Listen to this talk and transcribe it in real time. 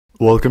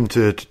Welcome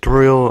to a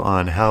tutorial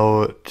on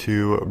how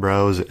to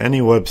browse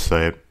any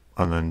website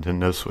on the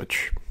Nintendo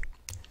Switch.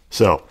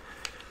 So,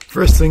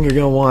 first thing you're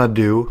going to want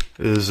to do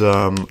is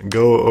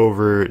go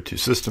over to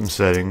System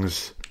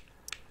Settings,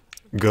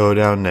 go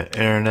down to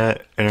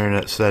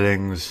Internet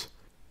Settings,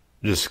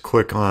 just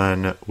click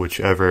on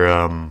whichever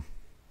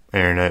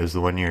internet is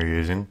the one you're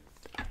using.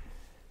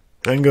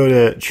 Then go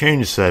to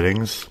Change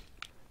Settings.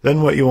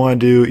 Then what you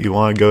want to do, you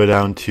want to go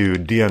down to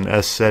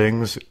DNS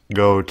settings,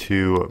 go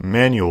to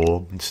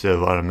manual instead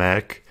of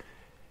automatic,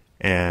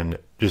 and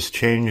just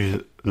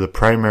change the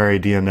primary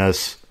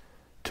DNS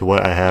to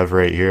what I have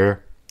right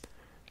here.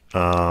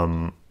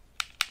 And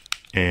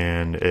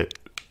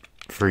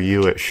for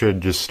you it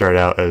should just start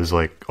out as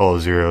like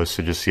all zeros,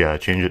 so just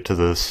change it to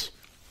this.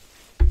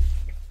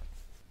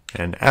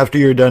 And after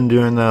you're done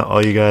doing that,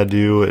 all you gotta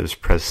do is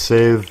press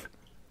save,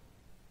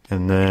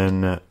 and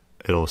then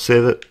it'll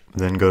save it.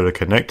 Then go to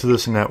connect to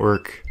this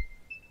network.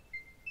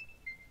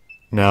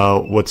 Now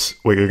what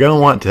you're going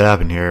to want to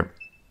happen here,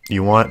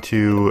 you want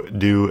to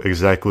do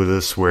exactly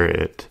this, where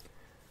it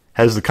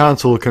has the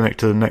console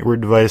connect to the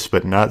network device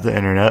but not the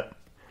internet.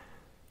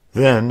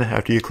 Then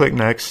after you click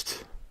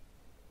next,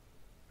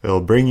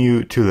 it'll bring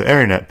you to the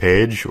internet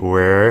page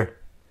where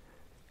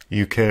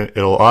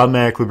it'll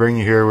automatically bring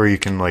you here, where you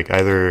can like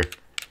either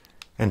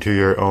enter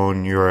your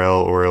own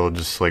URL or it'll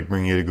just like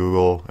bring you to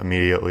Google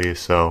immediately.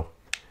 So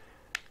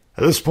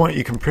at this point,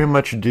 you can pretty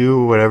much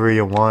do whatever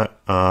you want.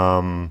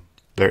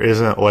 There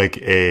isn't like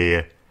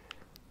a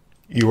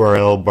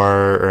URL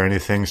bar or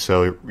anything,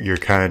 so you're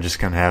kind of just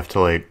going to have to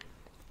like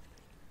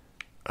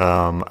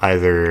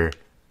either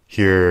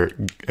here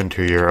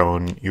enter your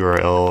own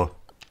URL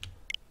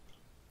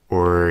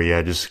or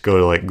just go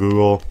to like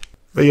Google.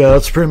 But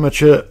that's pretty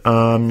much it.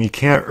 You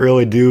can't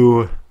really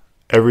do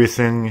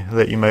everything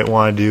that you might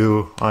want to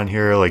do on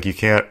here. Like you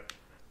can't.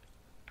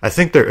 I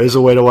think there is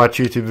a way to watch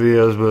YouTube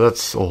videos, but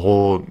that's a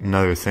whole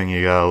nother thing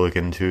you gotta look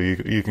into.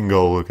 You can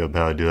go look up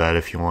how to do that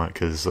if you want,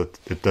 because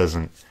it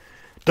doesn't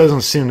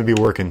seem to be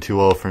working too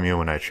well for me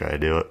when I try to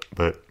do it.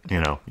 But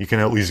you can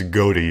at least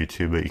go to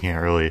YouTube, but you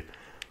can't really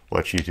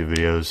watch YouTube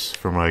videos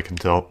from what I can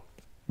tell.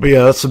 But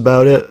that's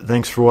about it.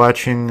 Thanks for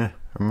watching.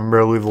 Remember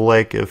to leave a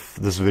like if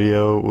this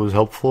video was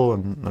helpful,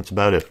 and that's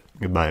about it.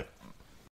 Goodbye.